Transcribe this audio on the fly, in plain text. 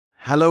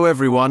Hello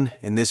everyone,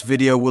 in this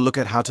video we'll look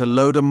at how to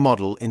load a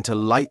model into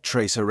Light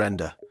Tracer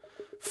Render.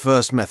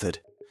 First method,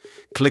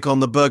 click on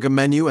the burger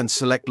menu and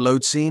select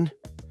Load Scene.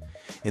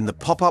 In the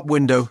pop-up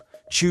window,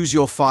 choose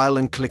your file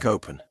and click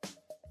Open.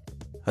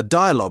 A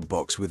dialog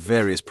box with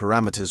various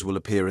parameters will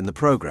appear in the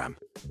program.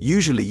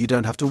 Usually you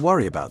don't have to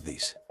worry about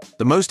these.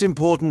 The most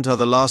important are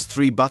the last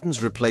three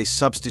buttons. Replace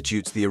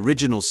substitutes the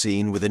original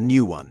scene with a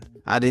new one.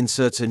 Add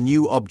inserts a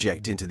new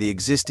object into the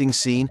existing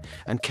scene,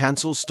 and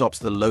cancel stops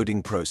the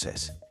loading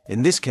process.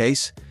 In this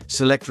case,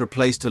 select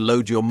Replace to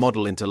load your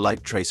model into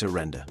Light Tracer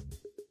Render.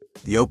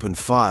 The open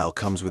file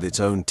comes with its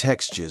own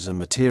textures and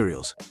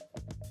materials.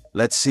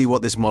 Let's see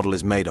what this model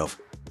is made of.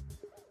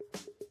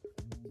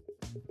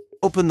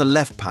 Open the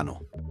left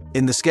panel.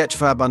 In the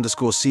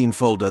Sketchfab_scene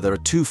folder there are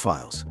two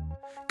files.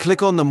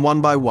 Click on them one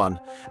by one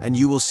and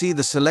you will see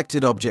the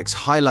selected objects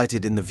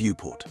highlighted in the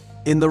viewport.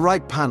 In the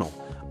right panel,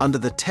 under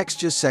the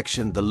Textures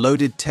section, the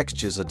loaded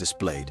textures are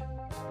displayed.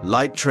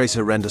 Light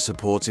Tracer Render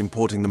supports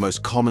importing the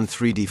most common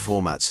 3D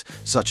formats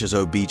such as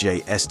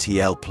OBJ,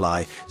 STL,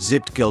 Ply,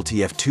 Zipped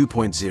GLTF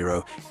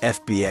 2.0,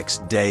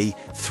 FBX, DAY,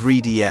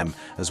 3DM,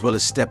 as well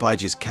as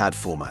StepImage's CAD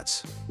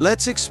formats.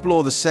 Let's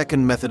explore the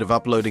second method of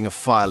uploading a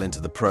file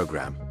into the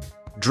program.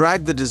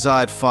 Drag the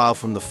desired file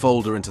from the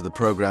folder into the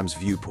program's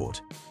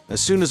viewport. As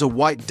soon as a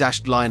white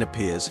dashed line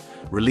appears,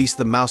 release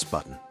the mouse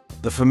button.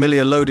 The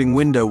familiar loading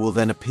window will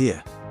then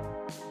appear.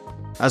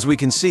 As we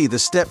can see, the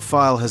step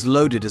file has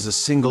loaded as a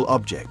single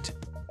object.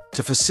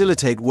 To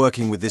facilitate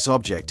working with this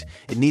object,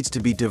 it needs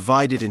to be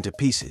divided into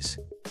pieces.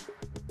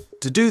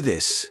 To do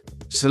this,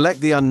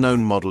 select the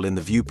unknown model in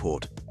the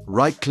viewport,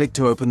 right-click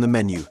to open the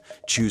menu,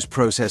 choose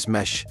Process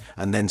Mesh,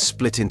 and then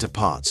Split into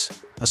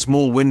Parts. A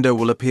small window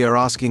will appear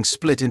asking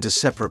Split into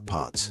separate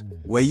parts,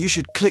 where you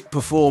should click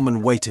Perform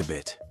and wait a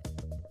bit.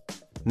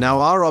 Now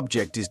our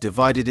object is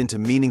divided into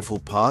meaningful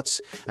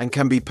parts and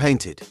can be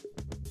painted.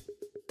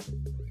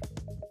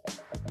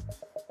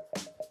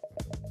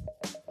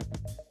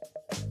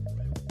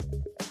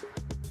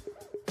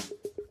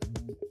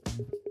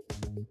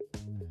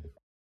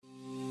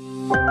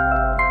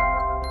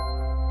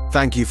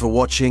 Thank you for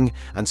watching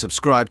and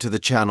subscribe to the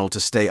channel to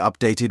stay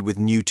updated with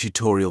new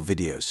tutorial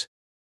videos.